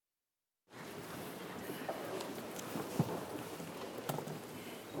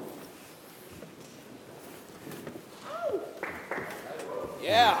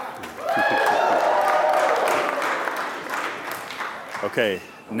Yeah. Okay,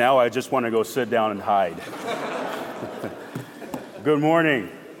 now I just want to go sit down and hide. Good morning.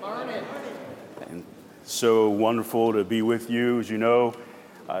 Morning. And so wonderful to be with you. As you know,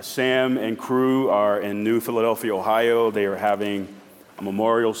 Sam and crew are in New Philadelphia, Ohio. They are having a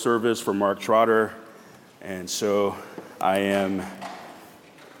memorial service for Mark Trotter. And so I am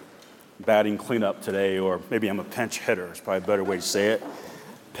batting cleanup today, or maybe I'm a pinch hitter. It's probably a better way to say it.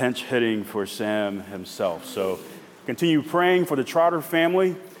 Pinch hitting for Sam himself. So continue praying for the Trotter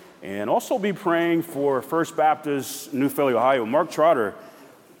family, and also be praying for First Baptist New Philly, Ohio. Mark Trotter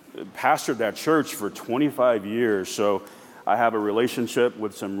pastored that church for 25 years, so I have a relationship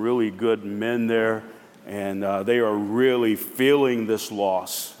with some really good men there, and they are really feeling this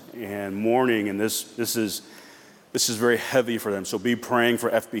loss and mourning, and this is very heavy for them. So be praying for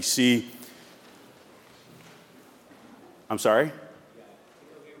FBC. I'm sorry?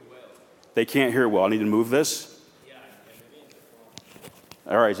 They can't hear well. I need to move this?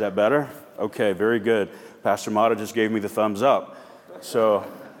 All right, is that better? Okay, very good. Pastor Mata just gave me the thumbs up. So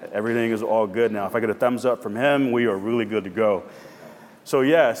everything is all good now. If I get a thumbs up from him, we are really good to go. So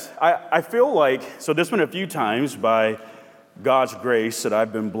yes, I feel like, so there's been a few times by God's grace that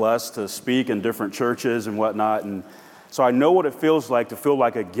I've been blessed to speak in different churches and whatnot. And so I know what it feels like to feel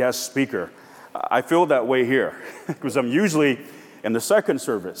like a guest speaker. I feel that way here because I'm usually in the second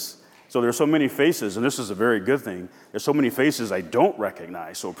service. So there's so many faces, and this is a very good thing. There's so many faces I don't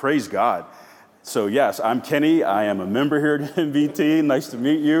recognize, so praise God. So yes, I'm Kenny. I am a member here at MVT. Nice to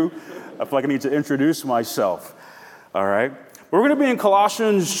meet you. I feel like I need to introduce myself. All right. We're going to be in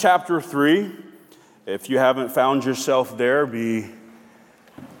Colossians chapter 3. If you haven't found yourself there, be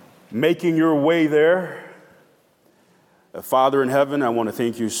making your way there. Father in heaven, I want to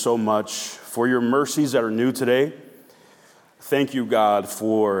thank you so much for your mercies that are new today. Thank you, God,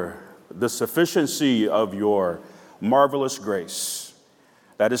 for the sufficiency of your marvelous grace.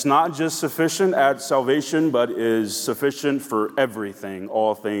 That is not just sufficient at salvation, but is sufficient for everything,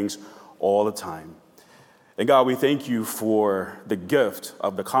 all things, all the time. And God, we thank you for the gift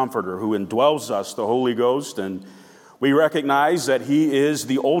of the Comforter who indwells us, the Holy Ghost. And we recognize that he is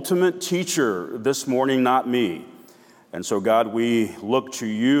the ultimate teacher this morning, not me. And so, God, we look to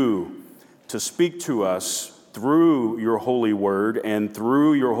you to speak to us through your holy word and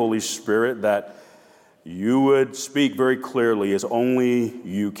through your Holy Spirit, that you would speak very clearly as only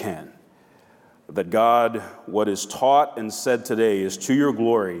you can. That God, what is taught and said today is to your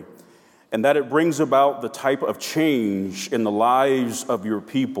glory, and that it brings about the type of change in the lives of your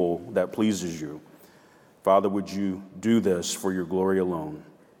people that pleases you. Father, would you do this for your glory alone?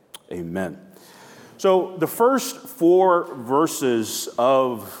 Amen. So the first 4 verses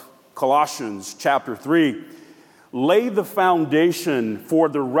of Colossians chapter 3 lay the foundation for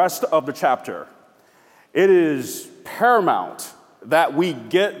the rest of the chapter. It is paramount that we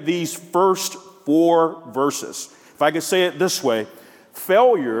get these first 4 verses. If I could say it this way,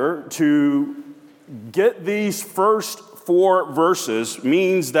 failure to get these first 4 verses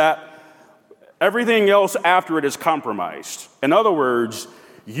means that everything else after it is compromised. In other words,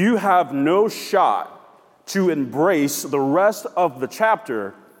 you have no shot to embrace the rest of the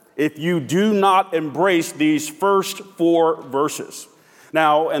chapter if you do not embrace these first 4 verses.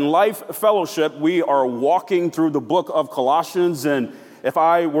 Now, in Life Fellowship, we are walking through the book of Colossians, and if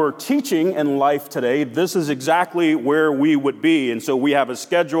I were teaching in Life today, this is exactly where we would be. And so we have a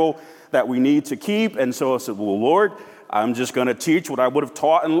schedule that we need to keep, and so I said, well, Lord, I'm just going to teach what I would have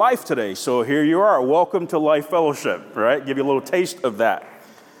taught in Life today. So here you are. Welcome to Life Fellowship, right? Give you a little taste of that.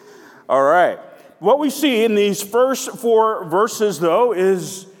 All right. What we see in these first 4 verses, though,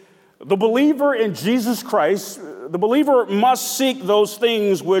 is the believer in Jesus Christ, the believer must seek those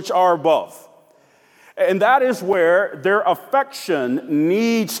things which are above. And that is where their affection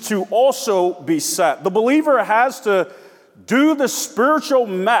needs to also be set. The believer has to do the spiritual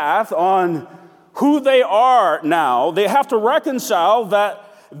math on who they are now. They have to reconcile that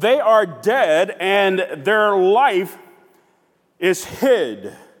they are dead and their life is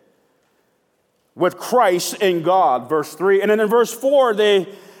hid with Christ in God, verse 3. And then in verse 4, they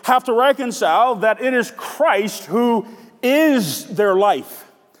have to reconcile that it is Christ who is their life.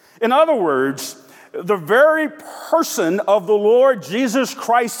 In other words, the very person of the Lord Jesus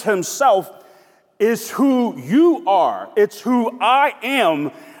Christ himself is who you are. It's who I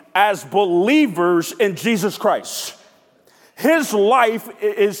am as believers in Jesus Christ. His life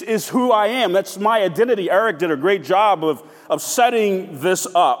is who I am. That's my identity. Eric did a great job of setting this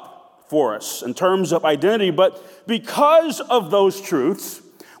up for us in terms of identity. But because of those truths,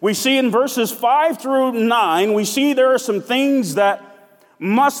 we see in verses 5 through 9, we see there are some things that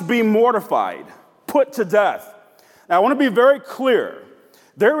must be mortified, put to death. Now, I want to be very clear.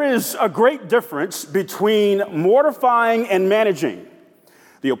 There is a great difference between mortifying and managing.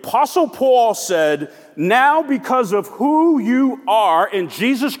 The Apostle Paul said, now because of who you are in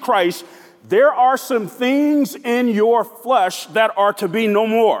Jesus Christ, there are some things in your flesh that are to be no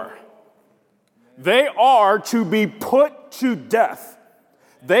more. They are to be put to death.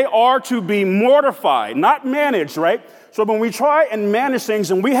 They are to be mortified, not managed, right? So when we try and manage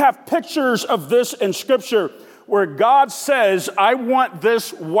things, and we have pictures of this in Scripture where God says, I want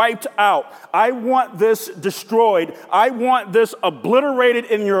this wiped out. I want this destroyed. I want this obliterated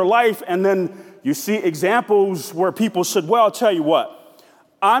in your life. And then you see examples where people said, well, I'll tell you what,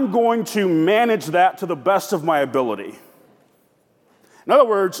 I'm going to manage that to the best of my ability. In other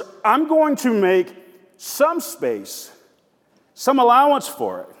words, I'm going to make some space, some allowance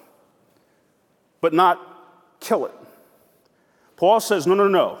for it, but not kill it. Paul says,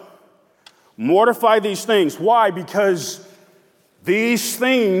 no. Mortify these things. Why? Because these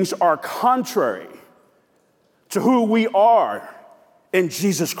things are contrary to who we are in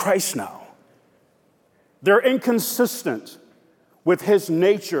Jesus Christ now. They're inconsistent with his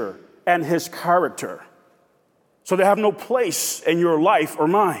nature and his character. So they have no place in your life or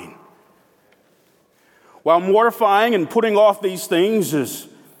mine. While mortifying and putting off these things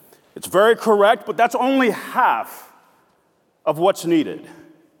it's very correct, but that's only half of what's needed.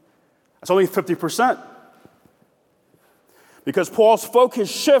 That's only 50%. Because Paul's focus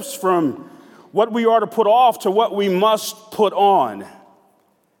shifts from what we are to put off to what we must put on.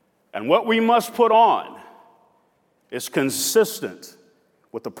 And what we must put on is consistent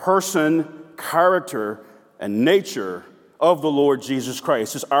with the person, character, and nature of the Lord Jesus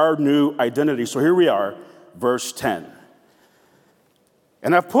Christ. It's our new identity. So here we are, verse 10.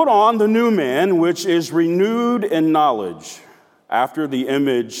 And I've put on the new man, which is renewed in knowledge, after the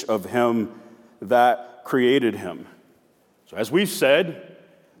image of him that created him. So as we've said,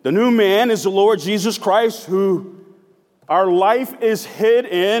 the new man is the Lord Jesus Christ, who our life is hid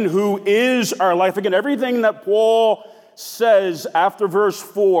in, who is our life. Again, everything that Paul says after verse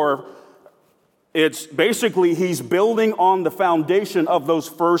 4, it's basically he's building on the foundation of those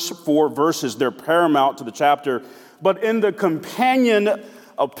first 4 verses. They're paramount to the chapter. But in the companion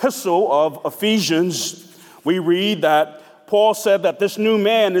epistle of Ephesians, we read that Paul said that this new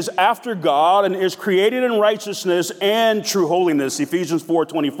man is after God and is created in righteousness and true holiness, Ephesians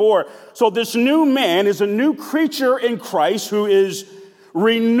 4:24. So this new man is a new creature in Christ who is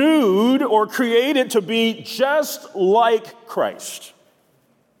renewed or created to be just like Christ.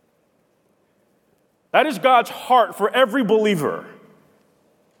 That is God's heart for every believer.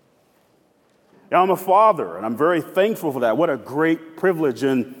 Now, I'm a father, and I'm very thankful for that. What a great privilege.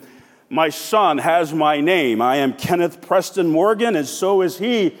 And my son has my name. I am Kenneth Preston Morgan, and so is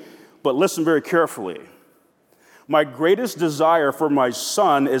he. But listen very carefully. My greatest desire for my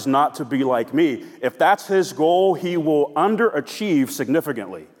son is not to be like me. If that's his goal, he will underachieve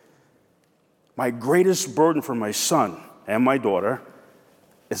significantly. My greatest burden for my son and my daughter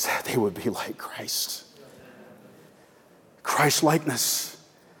is that they would be like Christ. Christ-likeness.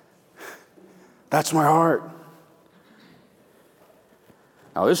 That's my heart.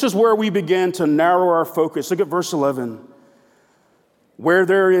 Now, this is where we begin to narrow our focus. Look at verse 11. Where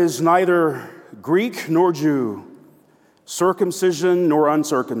there is neither Greek nor Jew, circumcision nor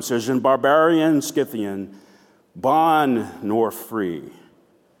uncircumcision, barbarian, Scythian, bond nor free,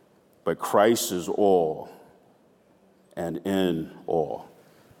 but Christ is all and in all.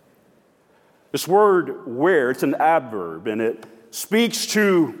 This word where, it's an adverb, and it speaks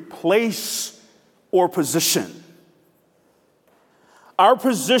to place or position. Our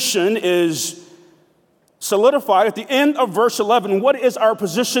position is solidified at the end of verse 11. What is our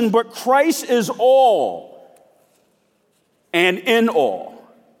position? But Christ is all and in all.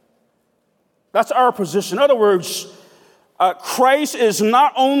 That's our position. In other words, Christ is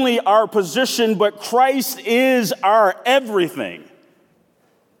not only our position, but Christ is our everything.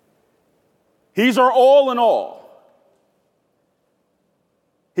 He's our all in all.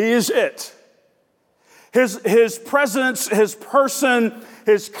 He is it. His presence, his person,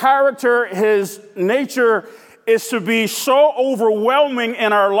 his character, his nature is to be so overwhelming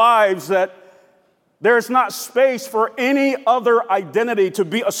in our lives that there's not space for any other identity to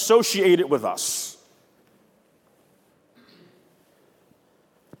be associated with us.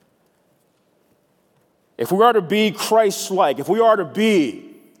 If we are to be Christ-like, if we are to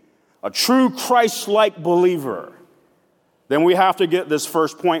be a true Christ-like believer, then we have to get this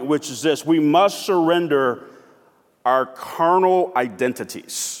first point, which is this: we must surrender our carnal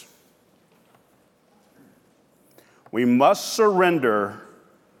identities. We must surrender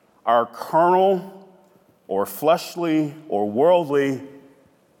our carnal or fleshly or worldly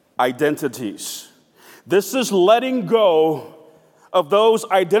identities. This is letting go of those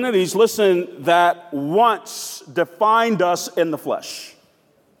identities, listen, that once defined us in the flesh.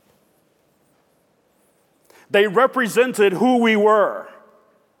 They represented who we were.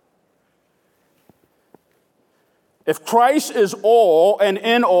 If Christ is all and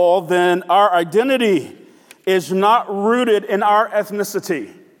in all, then our identity is not rooted in our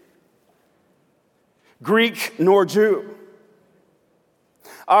ethnicity, Greek nor Jew.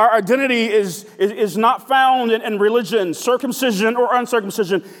 Our identity is not found in religion, circumcision or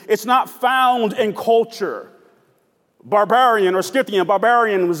uncircumcision. It's not found in culture. Barbarian or Scythian.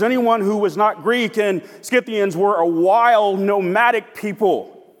 Barbarian was anyone who was not Greek, and Scythians were a wild, nomadic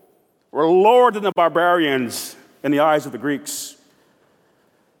people. Were lower than the barbarians in the eyes of the Greeks.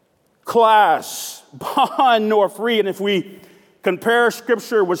 Class, bond nor free. And if we compare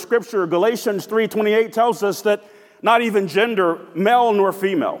Scripture with Scripture, Galatians 3:28 tells us that not even gender, male nor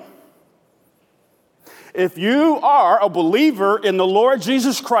female. If you are a believer in the Lord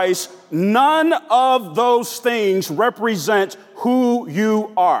Jesus Christ, none of those things represent who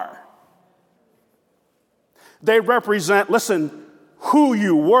you are. They represent, listen, who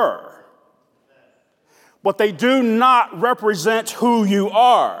you were. But they do not represent who you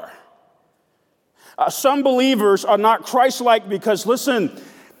are. Some believers are not Christ-like because, listen,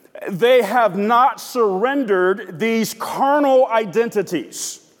 they have not surrendered these carnal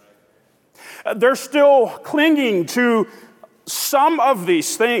identities. They're still clinging to some of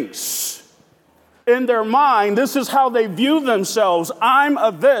these things. In their mind, this is how they view themselves. I'm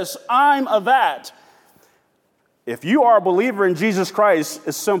of this, I'm of that. If you are a believer in Jesus Christ,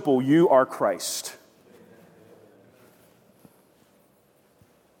 it's simple. You are Christ.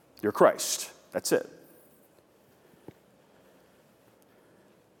 You're Christ. That's it.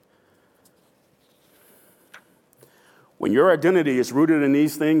 When your identity is rooted in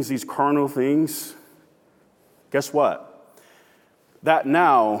these things, these carnal things, guess what? That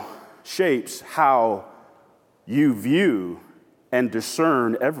now shapes how you view and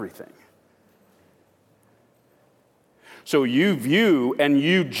discern everything. So you view and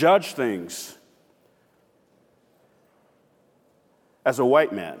you judge things as a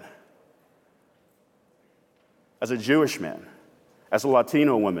white man, as a Jewish man, as a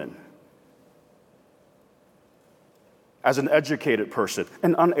Latino woman, as an educated person,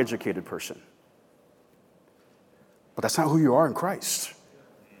 an uneducated person. But that's not who you are in Christ.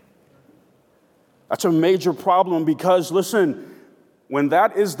 That's a major problem because, listen, when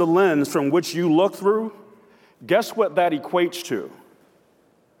that is the lens from which you look through, guess what that equates to?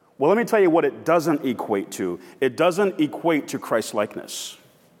 Well, let me tell you what it doesn't equate to. It doesn't equate to Christ-likeness.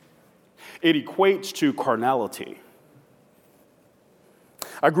 It equates to carnality.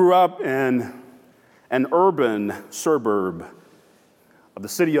 I grew up in an urban suburb of the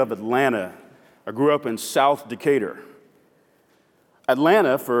city of Atlanta. I grew up in South Decatur.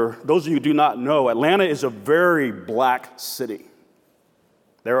 Atlanta, for those of you who do not know, Atlanta is a very black city.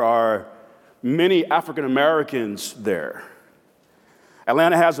 There are many African Americans there.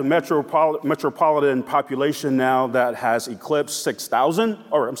 Atlanta has a metropolitan population now that has eclipsed 6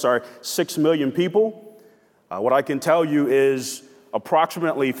 million people. What I can tell you is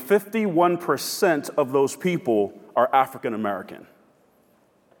approximately 51% of those people are African American.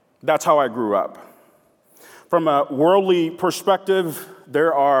 That's how I grew up. From a worldly perspective,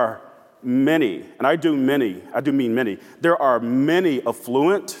 there are many, and I do mean many, there are many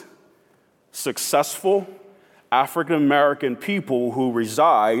affluent, successful African American people who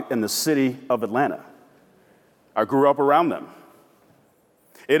reside in the city of Atlanta. I grew up around them.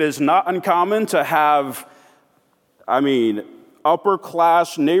 It is not uncommon to have, upper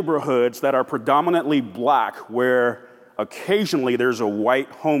class neighborhoods that are predominantly black where occasionally there's a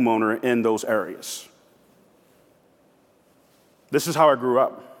white homeowner in those areas. This is how I grew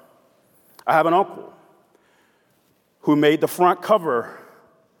up. I have an uncle who made the front cover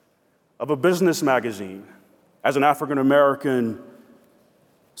of a business magazine as an African American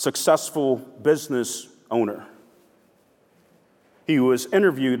successful business owner. He was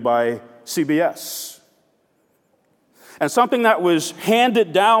interviewed by CBS. And something that was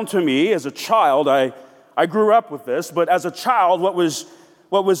handed down to me as a child, I grew up with this, but as a child, what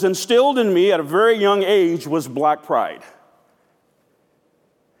was instilled in me at a very young age was black pride.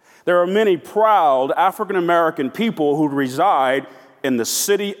 There are many proud African American people who reside in the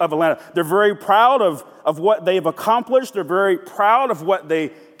city of Atlanta. They're very proud of what they've accomplished. They're very proud of what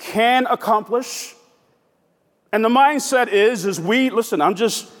they can accomplish. And the mindset is listen, I'm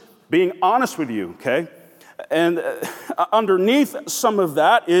just being honest with you, okay? And underneath some of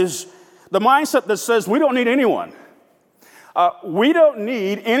that is the mindset that says we don't need anyone. We don't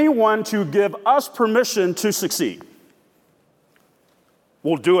need anyone to give us permission to succeed.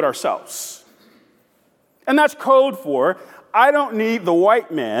 We'll do it ourselves. And that's code for I don't need the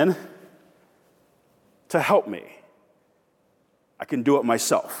white man to help me. I can do it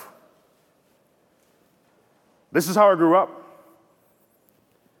myself. This is how I grew up.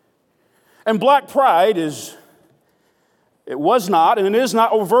 And black pride was not, and it is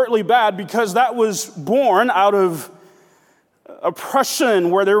not overtly bad because that was born out of oppression,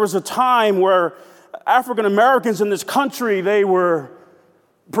 where there was a time where African Americans in this country, they were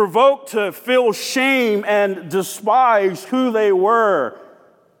provoked to feel shame and despise who they were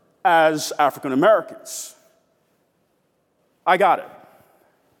as African Americans. I got it.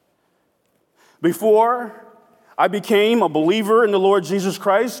 Before I became a believer in the Lord Jesus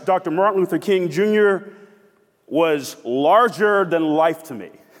Christ, Dr. Martin Luther King Jr. was larger than life to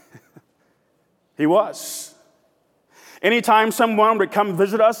me. He was. Anytime someone would come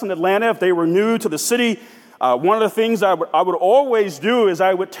visit us in Atlanta, if they were new to the city, one of the things I would always do is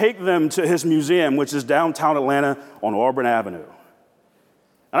I would take them to his museum, which is downtown Atlanta on Auburn Avenue.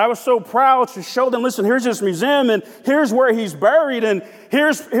 And I was so proud to show them, listen, here's his museum, and here's where he's buried, and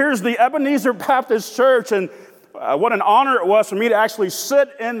here's the Ebenezer Baptist Church, and what an honor it was for me to actually sit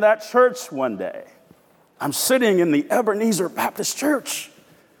in that church one day. I'm sitting in the Ebenezer Baptist Church,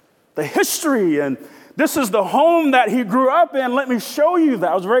 the history, and this is the home that he grew up in. Let me show you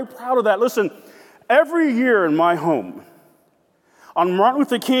that. I was very proud of that. Listen, every year in my home, on Martin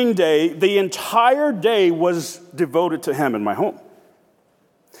Luther King Day, the entire day was devoted to him in my home.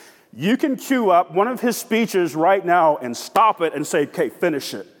 You can cue up one of his speeches right now and stop it and say, okay,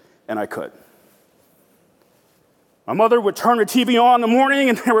 finish it. And I could. My mother would turn the TV on in the morning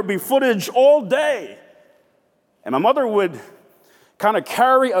and there would be footage all day. And my mother would kind of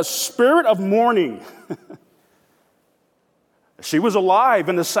carry a spirit of mourning. She was alive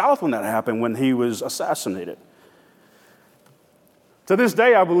in the South when that happened, when he was assassinated. To this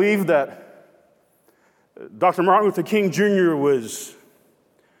day, I believe that Dr. Martin Luther King Jr. was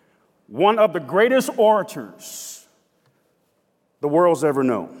one of the greatest orators the world's ever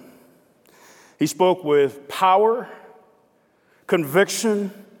known. He spoke with power,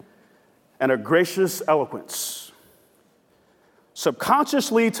 conviction, and a gracious eloquence.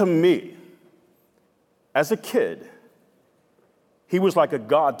 Subconsciously to me, as a kid, he was like a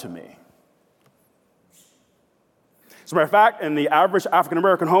god to me. As a matter of fact, in the average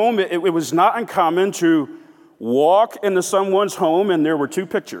African-American home, it was not uncommon to walk into someone's home and there were two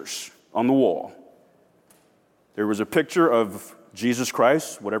pictures on the wall. There was a picture of Jesus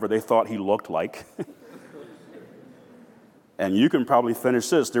Christ, whatever they thought he looked like. And you can probably finish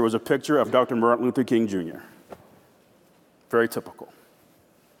this. There was a picture of Dr. Martin Luther King Jr. Very typical.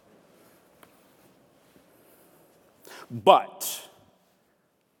 But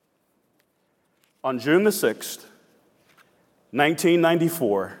on June the 6th,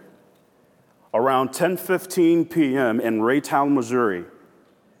 1994, around 10:15 p.m. in Raytown, Missouri,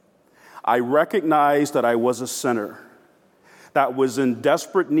 I recognized that I was a sinner that was in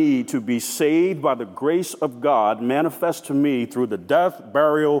desperate need to be saved by the grace of God manifest to me through the death,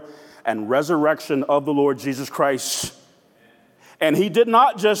 burial, and resurrection of the Lord Jesus Christ. And he did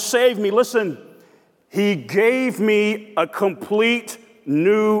not just save me, listen, he gave me a complete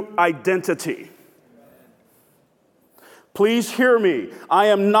new identity. Please hear me. I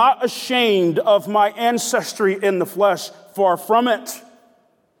am not ashamed of my ancestry in the flesh, far from it.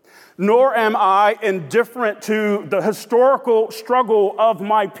 Nor am I indifferent to the historical struggle of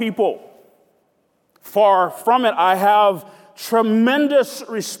my people. Far from it, I have tremendous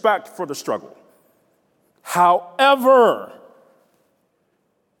respect for the struggle. However,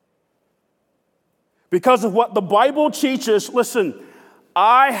 because of what the Bible teaches, listen,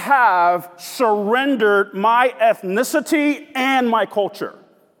 I have surrendered my ethnicity and my culture.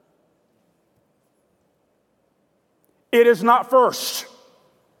 It is not first.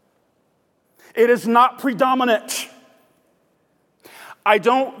 It is not predominant. I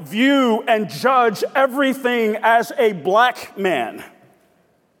don't view and judge everything as a black man.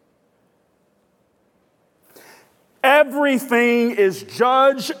 Everything is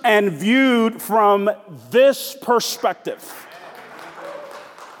judged and viewed from this perspective.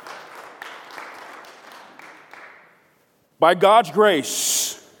 By God's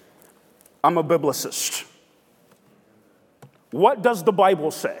grace, I'm a biblicist. What does the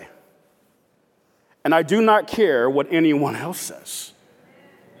Bible say? And I do not care what anyone else says.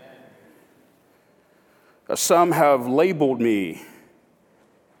 Some have labeled me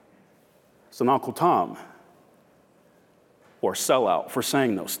as an Uncle Tom. or sellout for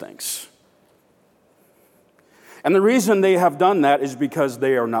saying those things. And the reason they have done that is because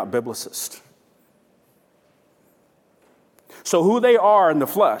they are not biblicists. So who they are in the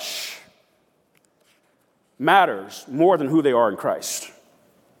flesh matters more than who they are in Christ.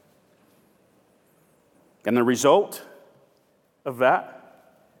 And the result of that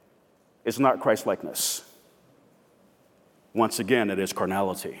is not Christ-likeness. Once again, it is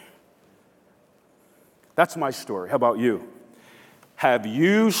carnality. That's my story. How about you? Have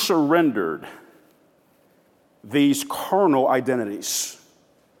you surrendered these carnal identities?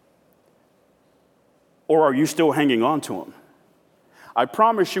 Or are you still hanging on to them? I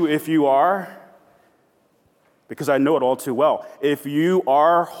promise you, if you are, because I know it all too well, if you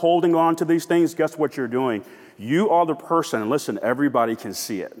are holding on to these things, guess what you're doing? You are the person, and listen, everybody can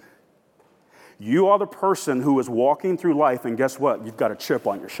see it. You are the person who is walking through life, and guess what? You've got a chip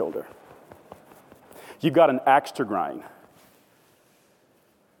on your shoulder. You've got an axe to grind.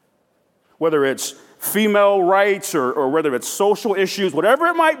 Whether it's female rights or whether it's social issues, whatever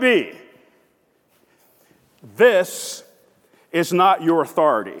it might be, this is not your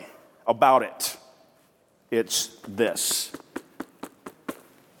authority about it. It's this.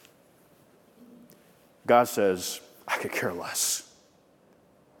 God says, I could care less.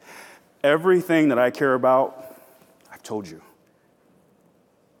 Everything that I care about, I've told you.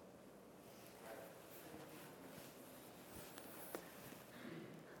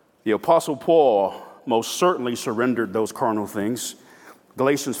 The Apostle Paul most certainly surrendered those carnal things.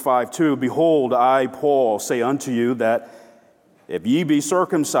 Galatians 5:2, behold, I, Paul, say unto you that if ye be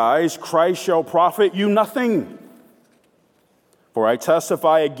circumcised, Christ shall profit you nothing. For I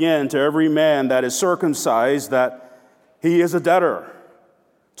testify again to every man that is circumcised that he is a debtor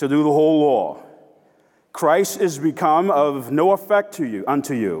to do the whole law. Christ is become of no effect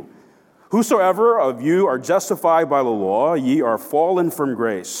unto you. Whosoever of you are justified by the law, ye are fallen from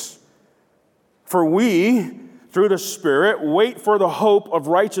grace. For we, through the Spirit, wait for the hope of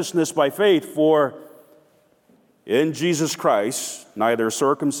righteousness by faith. For in Jesus Christ, neither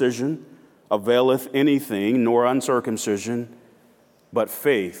circumcision availeth anything, nor uncircumcision, but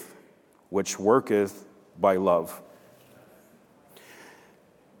faith which worketh by love.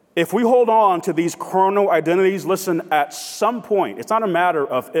 If we hold on to these carnal identities, listen, at some point, it's not a matter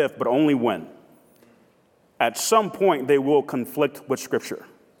of if, but only when. At some point, they will conflict with Scripture.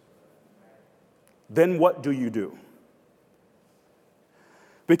 Then what do you do?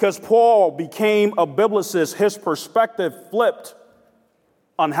 Because Paul became a biblicist, his perspective flipped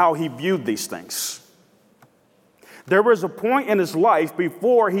on how he viewed these things. There was a point in his life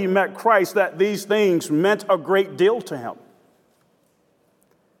before he met Christ that these things meant a great deal to him.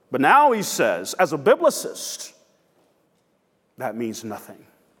 But now he says, as a biblicist, that means nothing.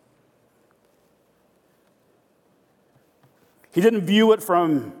 He didn't view it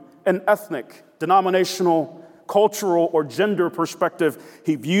from an ethnic, denominational, cultural, or gender perspective.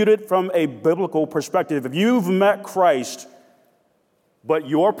 He viewed it from a biblical perspective. If you've met Christ, but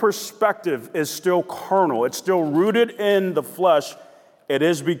your perspective is still carnal, it's still rooted in the flesh, it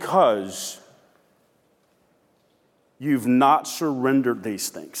is because you've not surrendered these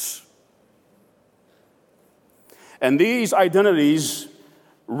things. And these identities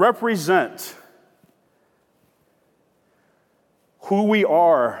represent who we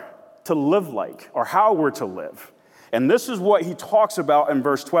are to live like, or how we're to live. And this is what he talks about in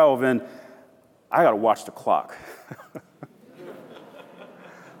verse 12, and I got to watch the clock.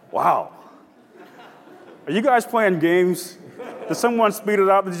 Wow. Are you guys playing games? Did someone speed it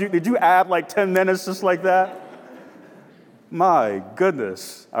up? Did you add like 10 minutes just like that? My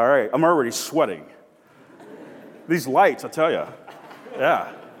goodness. All right, I'm already sweating. These lights, I tell you.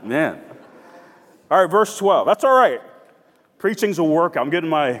 Yeah, man. All right, verse 12. That's all right. Preaching's a workout. I'm getting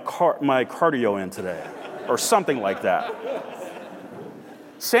my cardio in today, or something like that.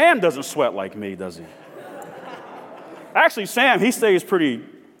 Sam doesn't sweat like me, does he? Actually, Sam, he stays pretty,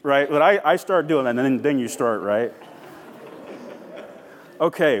 right? But I start doing that, and then you start, right?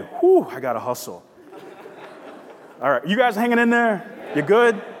 Okay, whew, I got to hustle. All right, you guys hanging in there? You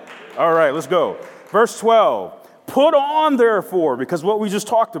good? All right, let's go. Verse 12. Put on, therefore, because what we just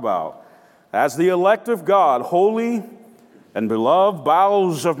talked about, as the elect of God, holy and beloved,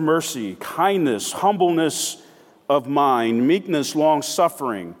 bowels of mercy, kindness, humbleness of mind, meekness,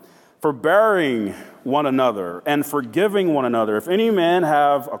 long-suffering, forbearing one another, and forgiving one another. If any man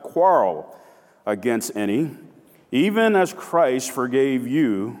have a quarrel against any, even as Christ forgave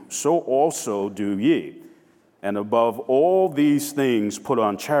you, so also do ye. And above all these things put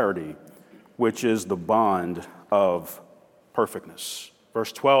on charity, which is the bond of perfectness.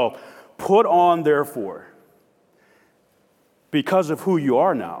 Verse 12, put on, therefore. because of who you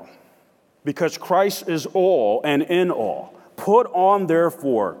are now. Because Christ is all and in all. Put on,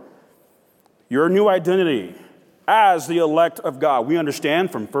 therefore, your new identity as the elect of God. We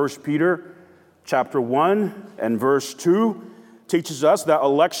understand from 1 Peter chapter 1 and verse 2 teaches us that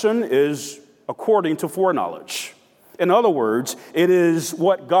election is according to foreknowledge. In other words, it is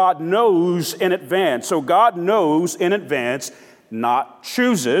what God knows in advance. So God knows in advance, not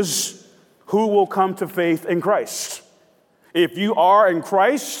chooses, who will come to faith in Christ. If you are in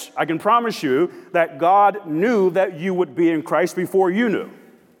Christ, I can promise you that God knew that you would be in Christ before you knew.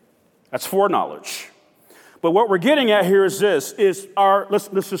 That's foreknowledge. But what we're getting at here is this is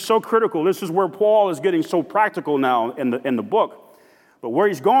so critical. This is where Paul is getting so practical now in the book. But where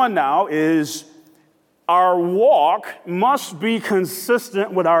he's going now is our walk must be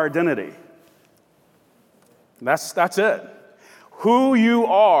consistent with our identity. That's it. Who you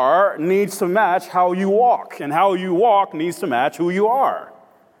are needs to match how you walk, and how you walk needs to match who you are.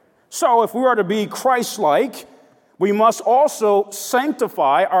 So if we are to be Christ-like, we must also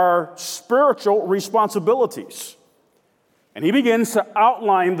sanctify our spiritual responsibilities. And he begins to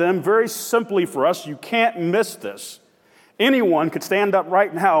outline them very simply for us. You can't miss this. Anyone could stand up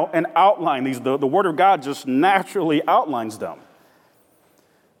right now and outline these. The Word of God just naturally outlines them.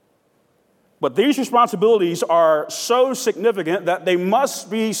 But these responsibilities are so significant that they must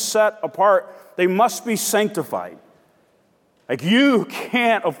be set apart. They must be sanctified. Like, you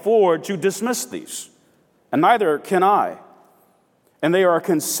can't afford to dismiss these, and neither can I. And they are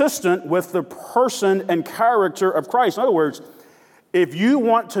consistent with the person and character of Christ. In other words, if you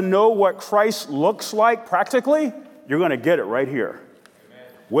want to know what Christ looks like practically, you're going to get it right here. Amen.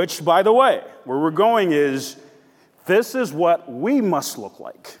 Which, by the way, where we're going is, this is what we must look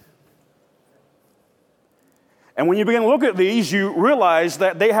like. And when you begin to look at these, you realize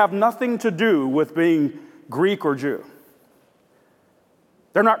that they have nothing to do with being Greek or Jew.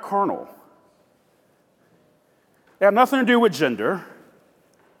 They're not carnal. They have nothing to do with gender,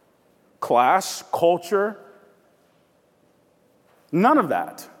 class, culture. None of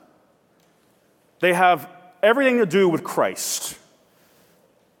that. They have everything to do with Christ.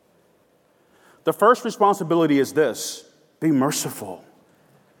 The first responsibility is this: be merciful.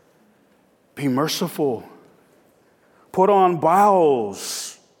 Be merciful. Put on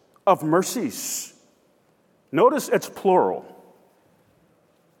bowels of mercies. Notice it's plural.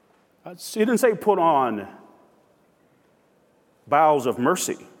 He didn't say put on bowels of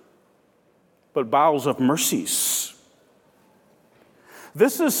mercy, but bowels of mercies.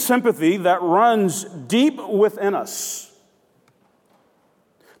 This is sympathy that runs deep within us.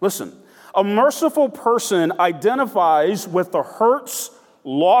 Listen, a merciful person identifies with the hurts,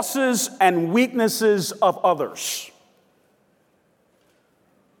 losses, and weaknesses of others.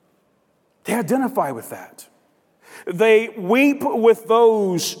 They identify with that. They weep with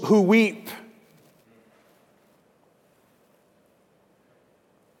those who weep.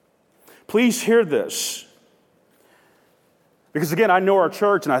 Please hear this. Because again, I know our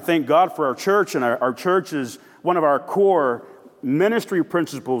church, and I thank God for our church, and our church is one of our core ministry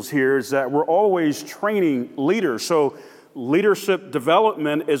principles here is that we're always training leaders. So leadership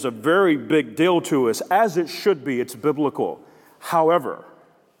development is a very big deal to us, as it should be. It's biblical. However,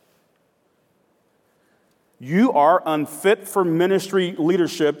 you are unfit for ministry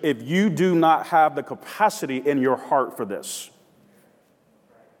leadership if you do not have the capacity in your heart for this.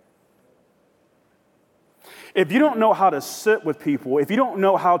 If you don't know how to sit with people, if you don't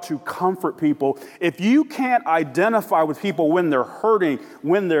know how to comfort people, if you can't identify with people when they're hurting,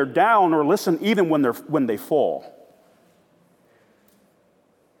 when they're down, or listen, even when they fall,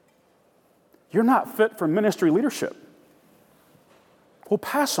 you're not fit for ministry leadership. We'll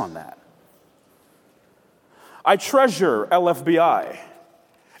pass on that. I treasure LFBI,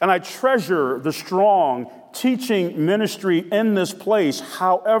 and I treasure the strong teaching ministry in this place.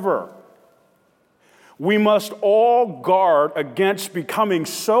 However, we must all guard against becoming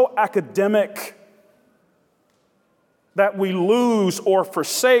so academic that we lose or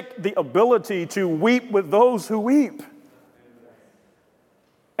forsake the ability to weep with those who weep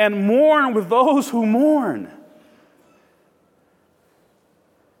and mourn with those who mourn.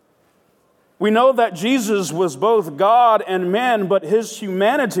 We know that Jesus was both God and man, but his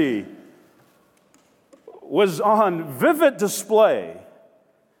humanity was on vivid display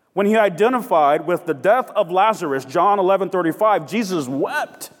when he identified with the death of Lazarus. John 11:35, Jesus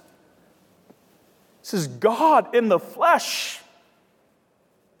wept. This is God in the flesh.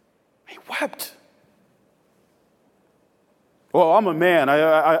 He wept. Well, I'm a man.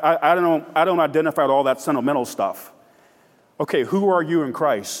 I don't identify with all that sentimental stuff. Okay, who are you in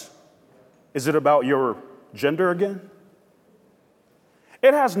Christ? Is it about your gender again?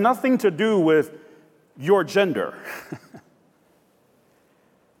 It has nothing to do with your gender.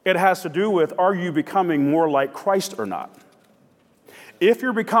 It has to do with, are you becoming more like Christ or not? If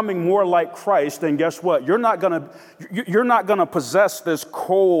you're becoming more like Christ, then guess what? You're not gonna possess this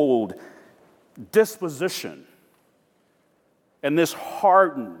cold disposition and this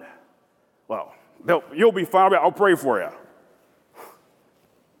hardened, well, you'll be fine, I'll pray for you.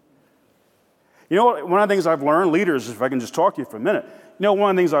 You know what, one of the things I've learned, leaders, if I can just talk to you for a minute,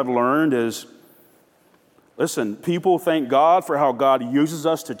 one of the things I've learned is, listen, people thank God for how God uses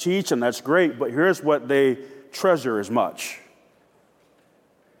us to teach, and that's great, but here's what they treasure as much.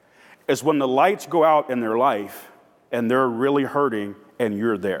 Is when the lights go out in their life and they're really hurting and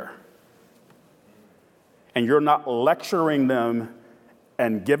you're there. And you're not lecturing them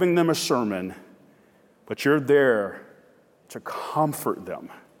and giving them a sermon, but you're there to comfort them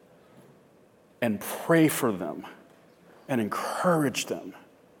and pray for them and encourage them.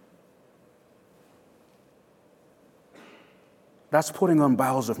 That's putting on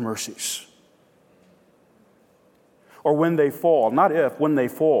bowels of mercies. Or when they fall, not if, when they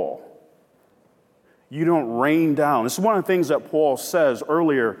fall. You don't rain down. This is one of the things that Paul says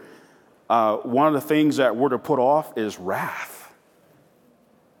earlier. One of the things that we're to put off is wrath.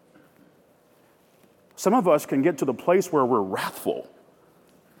 Some of us can get to the place where we're wrathful.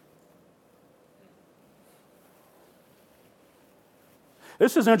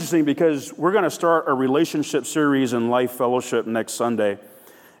 This is interesting because we're going to start a relationship series in Life Fellowship next Sunday.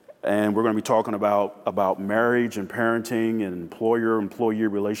 And we're going to be talking about marriage and parenting and employer-employee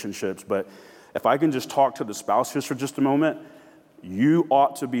relationships. But if I can just talk to the spouses for just a moment, you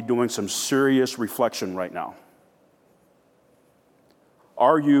ought to be doing some serious reflection right now.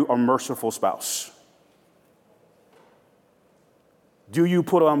 Are you a merciful spouse? Do you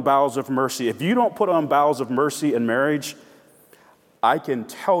put on bowels of mercy? If you don't put on bowels of mercy in marriage, I can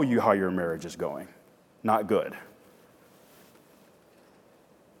tell you how your marriage is going. Not good.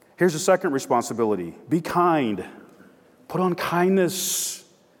 Here's the second responsibility. Be kind. Put on kindness.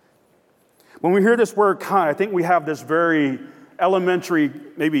 When we hear this word kind, I think we have this very elementary,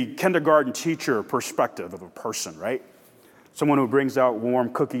 maybe kindergarten teacher perspective of a person, right? Someone who brings out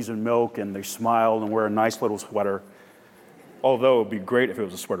warm cookies and milk and they smile and wear a nice little sweater. Although it would be great if it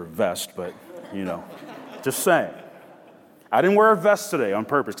was a sweater vest, but, just saying. I didn't wear a vest today on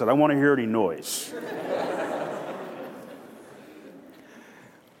purpose because I don't want to hear any noise.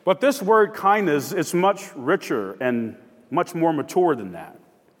 But this word kindness is much richer and much more mature than that.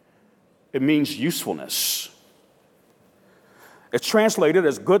 It means usefulness. It's translated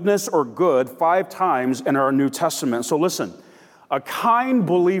as goodness or good 5 times in our New Testament. So listen, a kind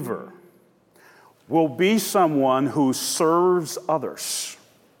believer will be someone who serves others.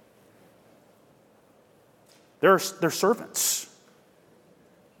 They're servants.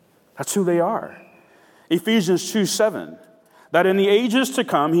 That's who they are. Ephesians 2:7, that in the ages to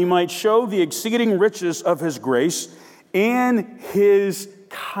come he might show the exceeding riches of his grace and his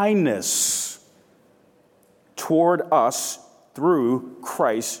kindness toward us through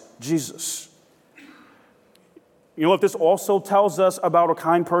Christ Jesus. You know what this also tells us about a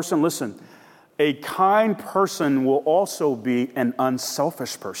kind person? Listen, a kind person will also be an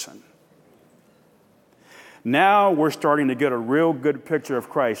unselfish person. Now we're starting to get a real good picture of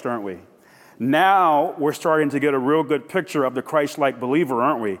Christ, aren't we? Now we're starting to get a real good picture of the Christ-like believer,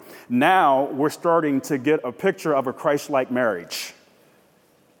 aren't we? Now we're starting to get a picture of a Christ-like marriage.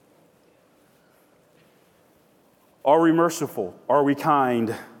 Are we merciful? Are we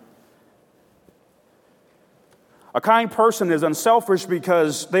kind? A kind person is unselfish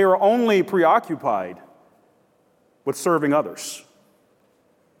because they are only preoccupied with serving others.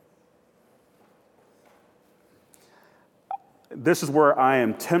 This is where I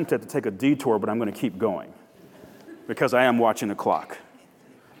am tempted to take a detour, but I'm going to keep going because I am watching the clock.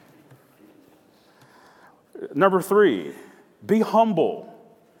 Number 3, be humble.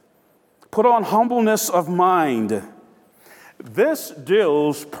 Put on humbleness of mind. This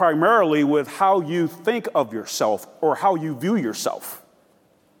deals primarily with how you think of yourself or how you view yourself.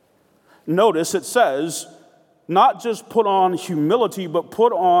 Notice it says, not just put on humility, but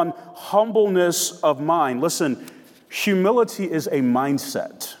put on humbleness of mind. Listen, humility is a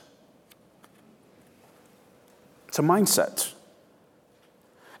mindset. It's a mindset.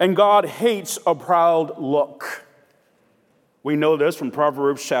 And God hates a proud look. We know this from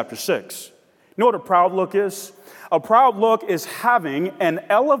Proverbs chapter 6. You know what a proud look is? A proud look is having an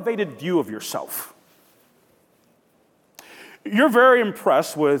elevated view of yourself. You're very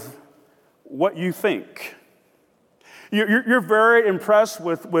impressed with what you think. You're very impressed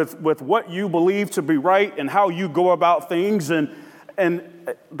with what you believe to be right and how you go about things. And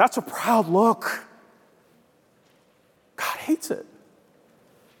And that's a proud look. God hates it.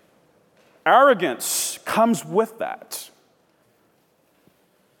 Arrogance comes with that.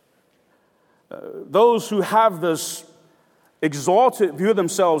 Those who have this exalted view of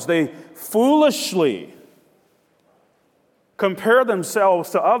themselves, they foolishly compare themselves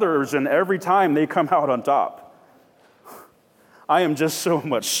to others, and every time they come out on top. I am just so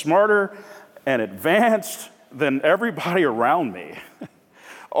much smarter and advanced than everybody around me.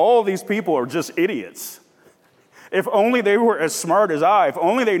 All these people are just idiots. If only they were as smart as I, if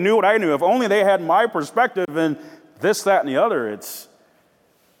only they knew what I knew, if only they had my perspective and this, that, and the other, it's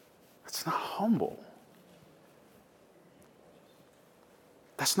not humble.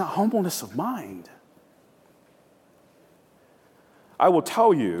 That's not humbleness of mind. I will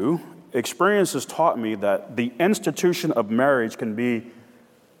tell you, experience has taught me that the institution of marriage can be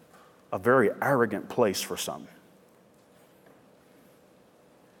a very arrogant place for some.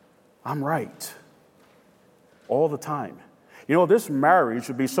 I'm right. All the time. You know, this marriage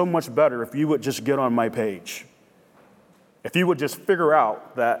would be so much better if you would just get on my page. If you would just figure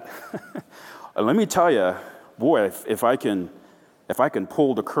out that, let me tell you, boy, if I can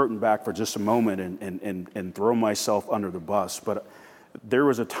pull the curtain back for just a moment and throw myself under the bus, but there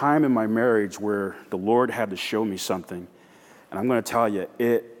was a time in my marriage where the Lord had to show me something, and I'm going to tell you,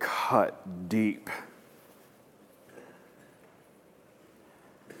 it cut deep.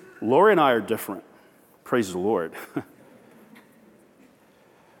 Lori and I are different. Praise the Lord.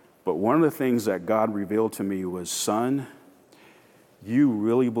 But one of the things that God revealed to me was, son, you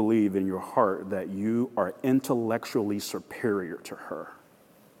really believe in your heart that you are intellectually superior to her.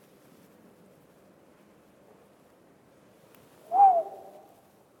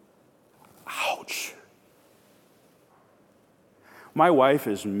 Ouch. My wife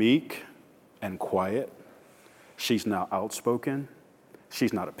is meek and quiet. She's not outspoken.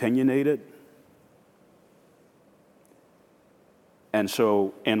 She's not opinionated. And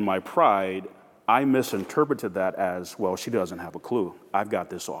so in my pride, I misinterpreted that as, well, she doesn't have a clue. I've got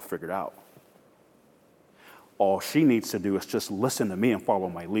this all figured out. All she needs to do is just listen to me and follow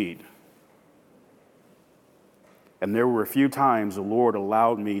my lead. And there were a few times the Lord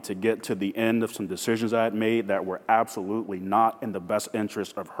allowed me to get to the end of some decisions I had made that were absolutely not in the best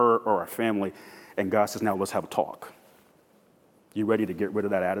interest of her or our family. And God says, now let's have a talk. You ready to get rid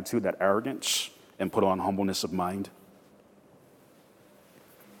of that attitude, that arrogance, and put on humbleness of mind?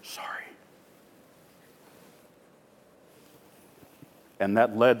 Sorry. And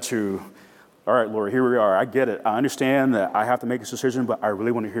that led to, all right, Lord, here we are. I get it. I understand that I have to make this decision, but I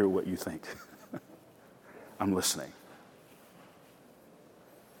really want to hear what you think. I'm listening.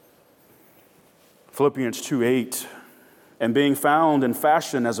 Philippians 2:8, and being found in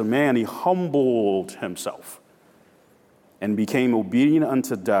fashion as a man, he humbled himself and became obedient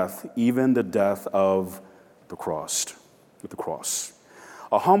unto death, even the death of the cross.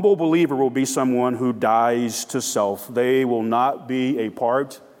 A humble believer will be someone who dies to self. They will not be a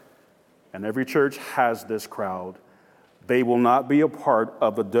part, and every church has this crowd, they will not be a part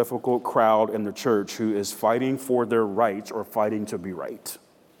of a difficult crowd in the church who is fighting for their rights or fighting to be right.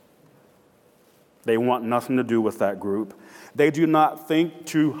 They want nothing to do with that group. They do not think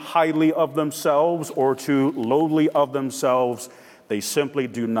too highly of themselves or too lowly of themselves. They simply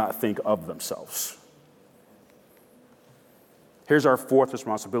do not think of themselves. Here's our fourth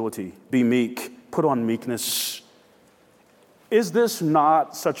responsibility. Be meek. Put on meekness. Is this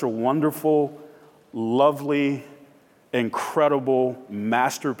not such a wonderful, lovely, incredible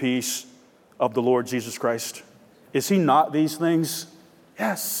masterpiece of the Lord Jesus Christ? Is he not these things?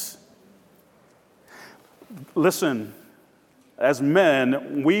 Yes. Listen, as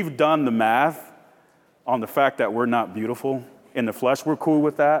men, we've done the math on the fact that we're not beautiful in the flesh. We're cool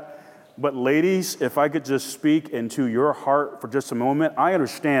with that. But ladies, if I could just speak into your heart for just a moment, I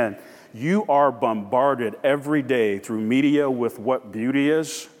understand you are bombarded every day through media with what beauty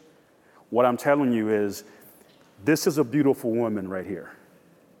is. What I'm telling you is, this is a beautiful woman right here.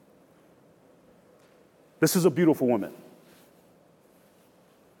 This is a beautiful woman.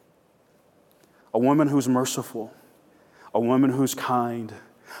 A woman who's merciful, a woman who's kind,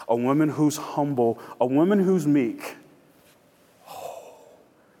 a woman who's humble, a woman who's meek. Oh,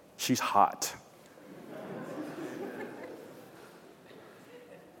 she's hot.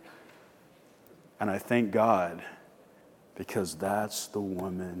 And I thank God because that's the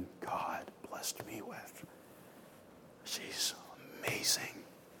woman God blessed me with. She's amazing,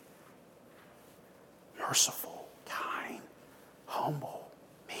 merciful, kind, humble,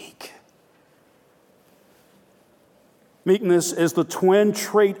 meek. Meekness is the twin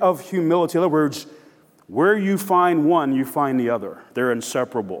trait of humility. In other words, Where you find one, you find the other. They're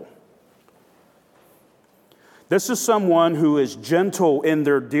inseparable. This is someone who is gentle in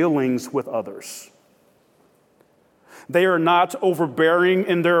their dealings with others. They are not overbearing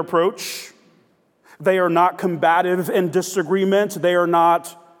in their approach. They are not combative in disagreement. They are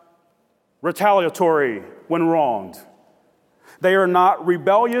not retaliatory when wronged. They are not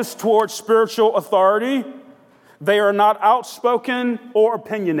rebellious towards spiritual authority. They are not outspoken or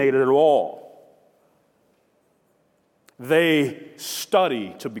opinionated at all. They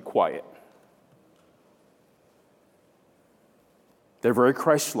study to be quiet. They're very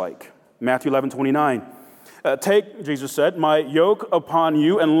Christ-like. Matthew 11:29. Take, Jesus said, my yoke upon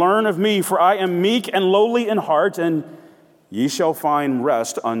you and learn of me, for I am meek and lowly in heart, and ye shall find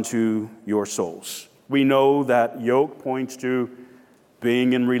rest unto your souls. We know that yoke points to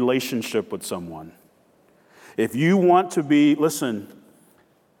being in relationship with someone. If you want to be, listen,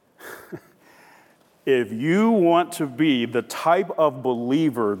 if you want to be the type of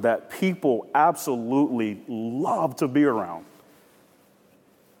believer that people absolutely love to be around,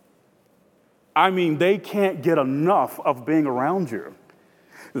 I mean, they can't get enough of being around you.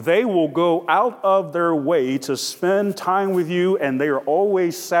 They will go out of their way to spend time with you, and they are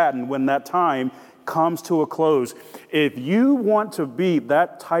always saddened when that time comes to a close. If you want to be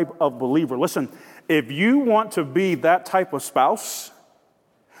that type of believer, listen, if you want to be that type of spouse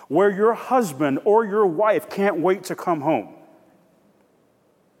where your husband or your wife can't wait to come home,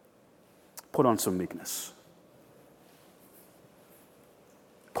 put on some meekness.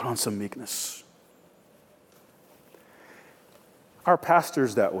 Put on some meekness. Our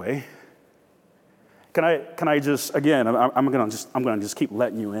pastor's that way. Can I just, again, I'm gonna just keep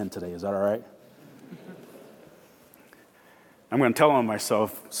letting you in today. Is that all right? I'm gonna tell on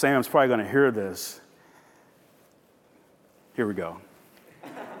myself, Sam's probably gonna hear this. Here we go.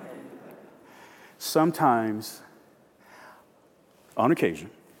 Sometimes, on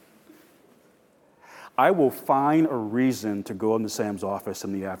occasion, I will find a reason to go into Sam's office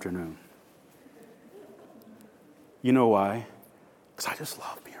in the afternoon. You know why? Because I just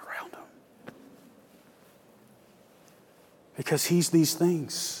love being around him. Because he's these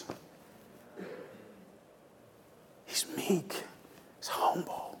things. He's meek. He's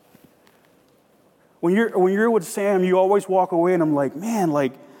humble. When you're with Sam, you always walk away and I'm like, man,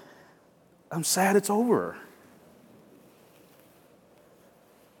 I'm sad it's over.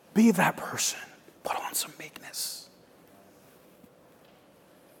 Be that person. Put on some meekness.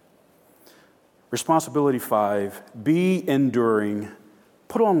 Responsibility 5, be enduring.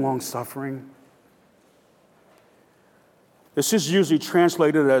 Put on long suffering. This is usually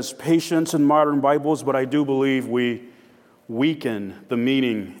translated as patience in modern Bibles, but I do believe we weaken the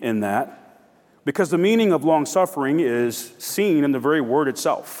meaning in that because the meaning of long suffering is seen in the very word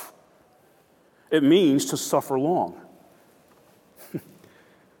itself. It means to suffer long.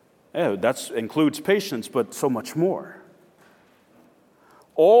 Yeah, that includes patience, but so much more.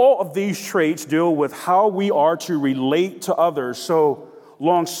 All of these traits deal with how we are to relate to others. So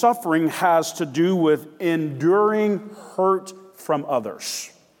long-suffering has to do with enduring hurt from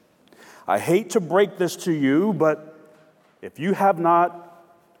others. I hate to break this to you, but if you have not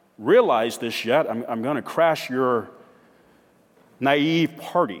realized this yet, I'm going to crash your naive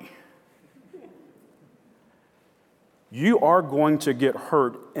party. You are going to get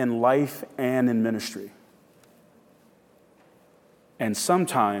hurt in life and in ministry. And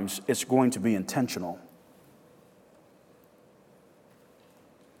sometimes it's going to be intentional.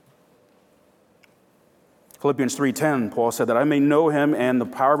 Philippians 3:10, Paul said that I may know him and the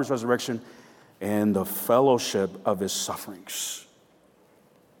power of his resurrection and the fellowship of his sufferings.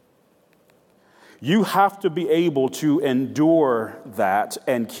 You have to be able to endure that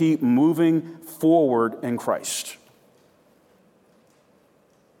and keep moving forward in Christ.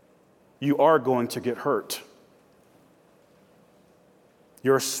 You are going to get hurt.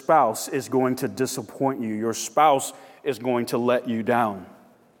 Your spouse is going to disappoint you. Your spouse is going to let you down.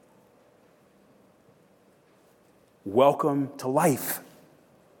 Welcome to life.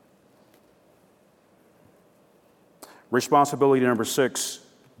 Responsibility number 6,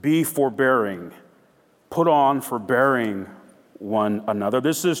 be forbearing. Put on forbearing one another.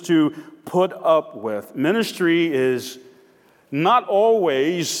 This is to put up with. Ministry is not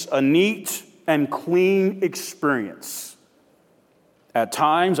always a neat and clean experience. At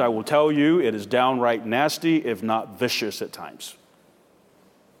times, I will tell you, it is downright nasty, if not vicious at times.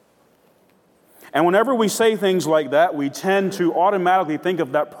 And whenever we say things like that, we tend to automatically think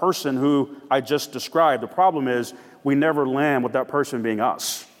of that person who I just described. The problem is we never land with that person being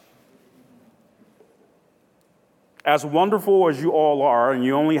us. As wonderful as you all are, and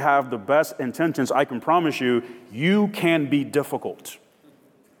you only have the best intentions, I can promise you, you can be difficult.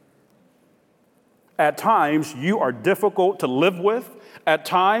 At times, you are difficult to live with. At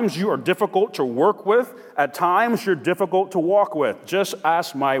times, you are difficult to work with. At times, you're difficult to walk with. Just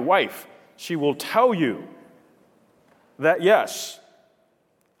ask my wife. She will tell you that, yes,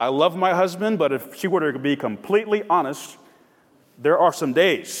 I love my husband, but if she were to be completely honest, there are some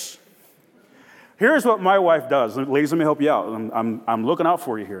days. Here's what my wife does. Ladies, let me help you out. I'm looking out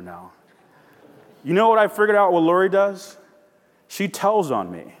for you here now. You know what I figured out what Lori does? She tells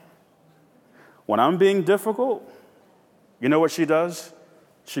on me. When I'm being difficult, you know what she does?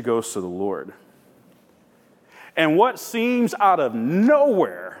 She goes to the Lord. And what seems out of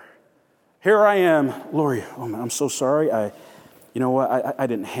nowhere, here I am, Lori, I'm so sorry. You know what? I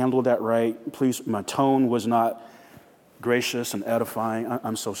didn't handle that right. Please, my tone was not gracious and edifying.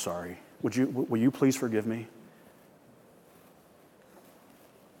 I'm so sorry. Will you please forgive me?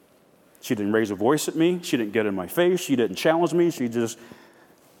 She didn't raise a voice at me. She didn't get in my face. She didn't challenge me. She just,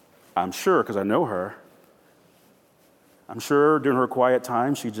 I'm sure, because I know her, I'm sure during her quiet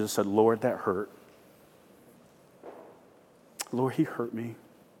time, she just said, Lord, that hurt. Lord, he hurt me.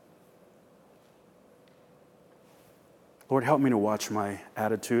 Lord, help me to watch my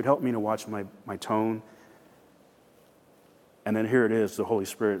attitude. Help me to watch my tone. And then here it is, the Holy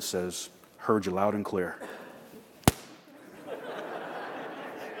Spirit says, heard you loud and clear.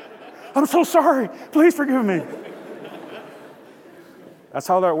 I'm so sorry. Please forgive me. That's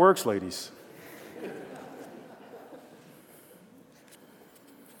how that works, ladies.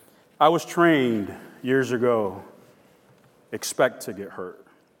 I was trained years ago, expect to get hurt.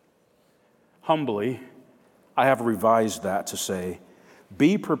 Humbly, I have revised that to say,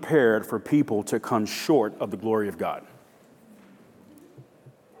 be prepared for people to come short of the glory of God.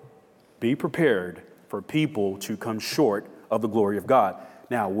 Be prepared for people to come short of the glory of God.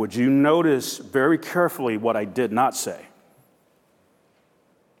 Now, would you notice very carefully what I did not say?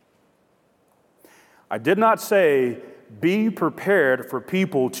 I did not say, be prepared for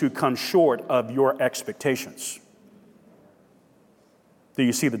people to come short of your expectations. Do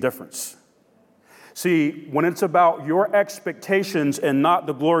you see the difference? See, when it's about your expectations and not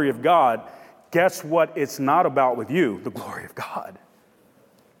the glory of God, guess what it's not about with you? The glory of God.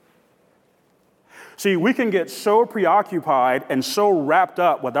 See, we can get so preoccupied and so wrapped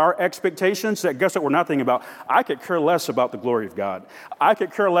up with our expectations that guess what we're not thinking about? I could care less about the glory of God. I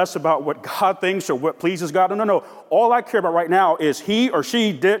could care less about what God thinks or what pleases God. No. All I care about right now is he or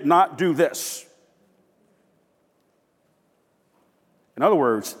she did not do this. In other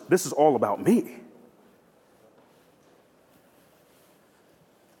words, this is all about me.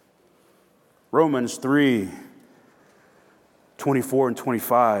 Romans 3:24 and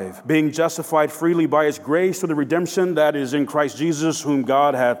 25, being justified freely by his grace through the redemption that is in Christ Jesus, whom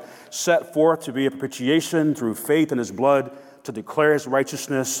God hath set forth to be a propitiation through faith in his blood, to declare his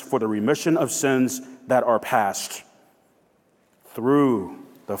righteousness for the remission of sins that are past, through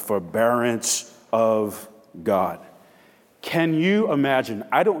the forbearance of God. Can you imagine?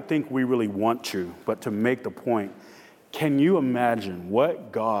 I don't think we really want to, but to make the point, can you imagine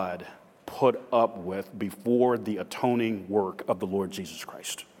what God put up with before the atoning work of the Lord Jesus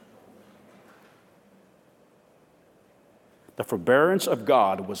Christ? The forbearance of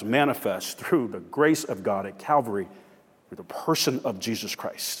God was manifest through the grace of God at Calvary, through the person of Jesus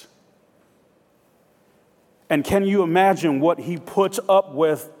Christ. And can you imagine what he puts up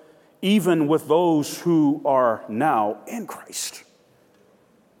with even with those who are now in Christ?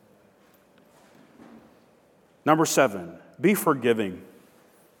 Number 7, be forgiving.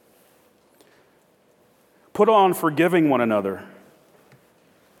 Put on forgiving one another.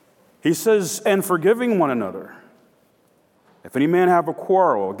 He says, and forgiving one another. If any man have a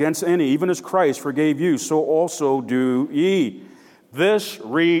quarrel against any, even as Christ forgave you, so also do ye. This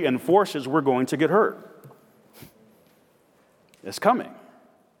reinforces we're going to get hurt. It's coming.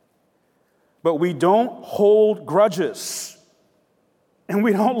 But we don't hold grudges. And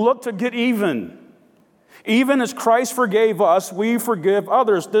we don't look to get even. Even as Christ forgave us, we forgive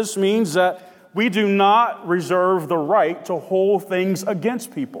others. This means that we do not reserve the right to hold things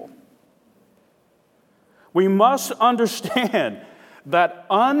against people. We must understand that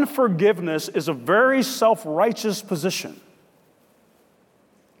unforgiveness is a very self-righteous position.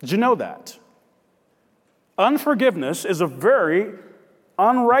 Did you know that? Unforgiveness is a very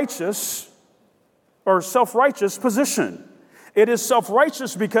unrighteous or self-righteous position. It is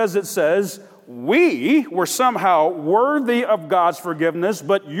self-righteous because it says, we were somehow worthy of God's forgiveness,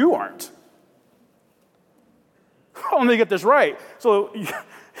 but you aren't. Let me get this right. So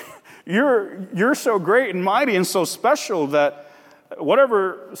You're so great and mighty and so special that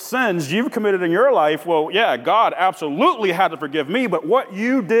whatever sins you've committed in your life, well, yeah, God absolutely had to forgive me, but what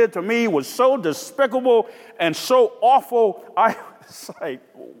you did to me was so despicable and so awful. I was like,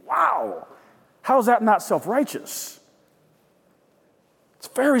 wow, how is that not self-righteous? It's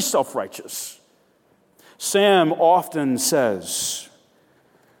very self-righteous. Sam often says,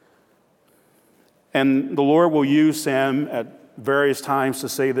 and the Lord will use Sam at various times to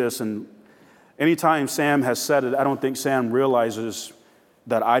say this, and anytime Sam has said it, I don't think Sam realizes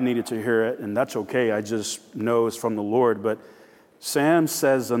that I needed to hear it, and that's okay. I just know it's from the Lord. But Sam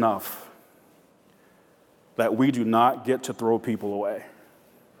says enough that we do not get to throw people away.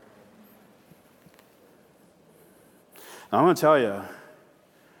 Now, I'm going to tell you,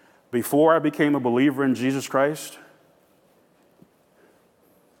 before I became a believer in Jesus Christ,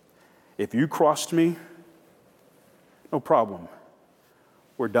 if you crossed me, no problem.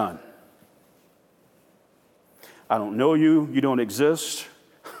 We're done. I don't know you. You don't exist.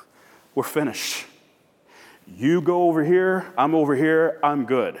 We're finished. You go over here. I'm over here. I'm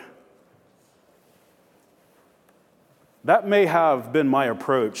good. That may have been my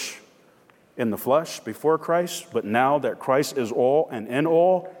approach in the flesh before Christ, but now that Christ is all and in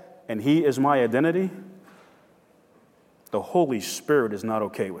all, and He is my identity, the Holy Spirit is not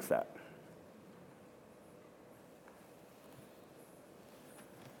okay with that.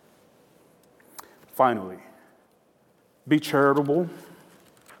 Finally, be charitable,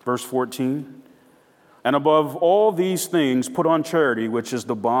 verse 14. And above all these things, put on charity, which is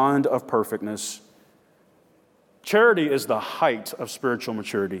the bond of perfectness. Charity is the height of spiritual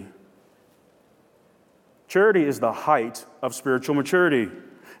maturity. Charity is the height of spiritual maturity.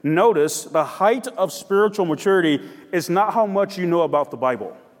 Notice, the height of spiritual maturity is not how much you know about the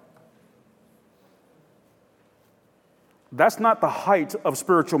Bible. That's not the height of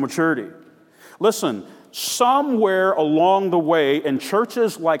spiritual maturity. Listen, somewhere along the way in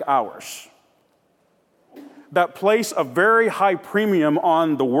churches like ours that place a very high premium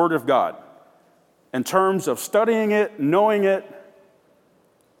on the Word of God in terms of studying it, knowing it,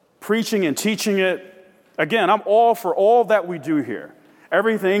 preaching and teaching it. Again, I'm all for all that we do here.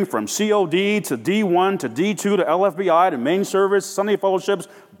 Everything from COD to D1 to D2 to LFBI to main service, Sunday fellowships,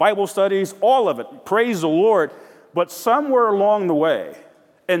 Bible studies, all of it. Praise the Lord. But somewhere along the way,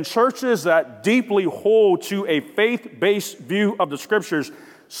 in churches that deeply hold to a faith-based view of the Scriptures,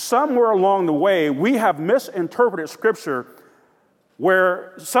 somewhere along the way, we have misinterpreted Scripture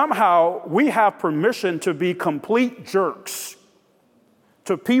where somehow we have permission to be complete jerks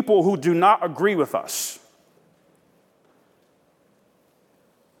to people who do not agree with us.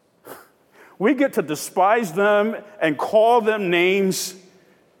 We get to despise them and call them names.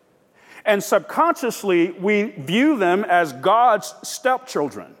 And subconsciously, we view them as God's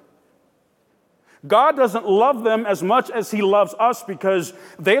stepchildren. God doesn't love them as much as He loves us because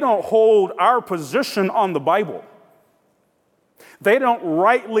they don't hold our position on the Bible. They don't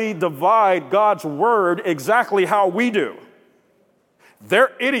rightly divide God's word exactly how we do.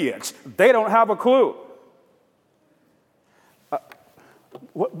 They're idiots. They don't have a clue.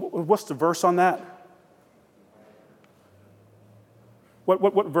 What's the verse on that?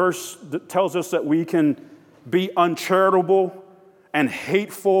 What verse that tells us that we can be uncharitable and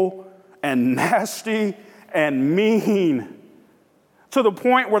hateful and nasty and mean to the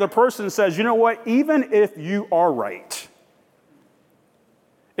point where the person says, you know what, even if you are right,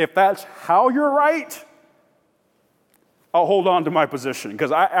 if that's how you're right, I'll hold on to my position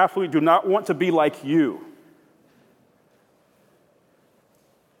because I absolutely do not want to be like you.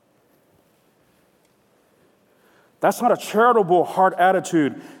 That's not a charitable heart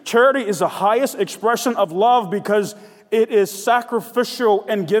attitude. Charity is the highest expression of love because it is sacrificial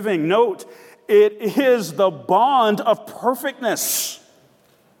and giving. Note, it is the bond of perfectness.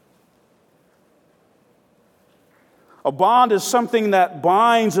 A bond is something that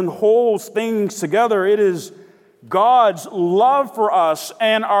binds and holds things together. It is God's love for us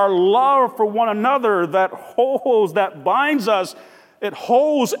and our love for one another that holds, that binds us. It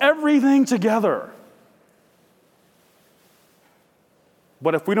holds everything together.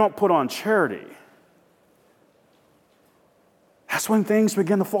 But if we don't put on charity, that's when things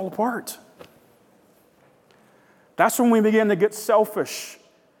begin to fall apart. That's when we begin to get selfish.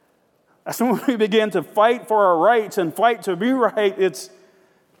 That's when we begin to fight for our rights and fight to be right.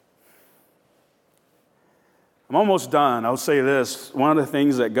 I'm almost done. I'll say this. One of the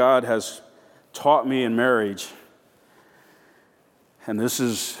things that God has taught me in marriage, and this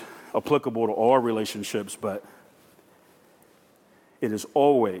is applicable to all relationships, but it is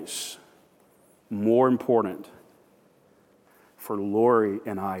always more important for Lori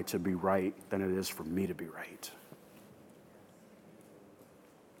and I to be right than it is for me to be right.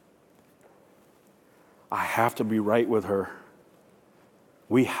 I have to be right with her.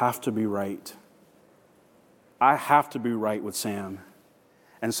 We have to be right. I have to be right with Sam.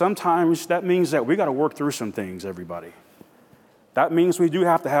 And sometimes that means that we got to work through some things, everybody. That means we do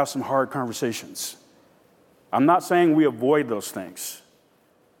have to have some hard conversations. I'm not saying we avoid those things.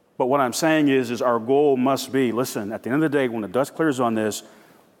 But what I'm saying is our goal must be, listen, at the end of the day, when the dust clears on this,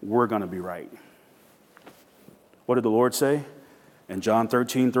 we're going to be right. What did the Lord say? In John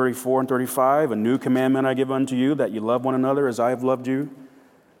 13, 34 and 35, a new commandment I give unto you, that you love one another as I have loved you,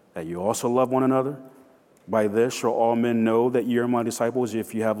 that you also love one another. By this shall all men know that ye are my disciples,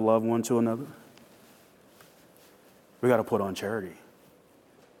 if you have love one to another. We got to put on charity.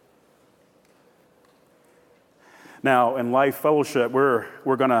 Now, in Life Fellowship, we're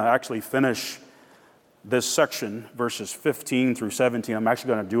going to actually finish this section, verses 15 through 17. I'm actually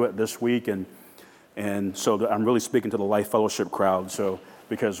going to do it this week, and so I'm really speaking to the Life Fellowship crowd, so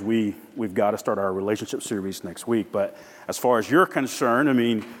because we've got to start our relationship series next week. But as far as you're concerned, I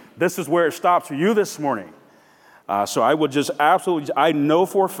mean, this is where it stops for you this morning. So I would just absolutely, I know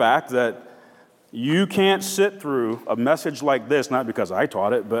for a fact that you can't sit through a message like this, not because I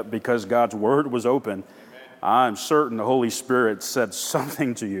taught it, but because God's word was open. I'm certain the Holy Spirit said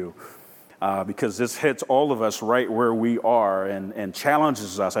something to you because this hits all of us right where we are and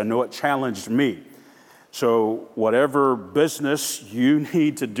challenges us. I know it challenged me. So whatever business you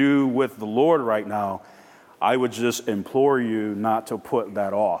need to do with the Lord right now, I would just implore you not to put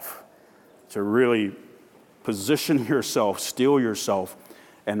that off, to really position yourself, steel yourself,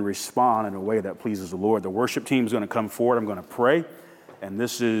 and respond in a way that pleases the Lord. The worship team is going to come forward. I'm going to pray, and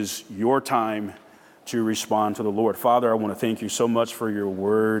this is your time to respond to the Lord. Father, I want to thank you so much for your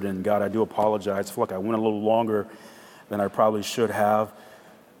word, and God, I do apologize. I feel like I went a little longer than I probably should have.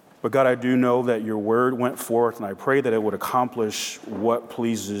 But God, I do know that your word went forth, and I pray that it would accomplish what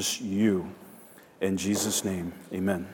pleases you. In Jesus' name, amen.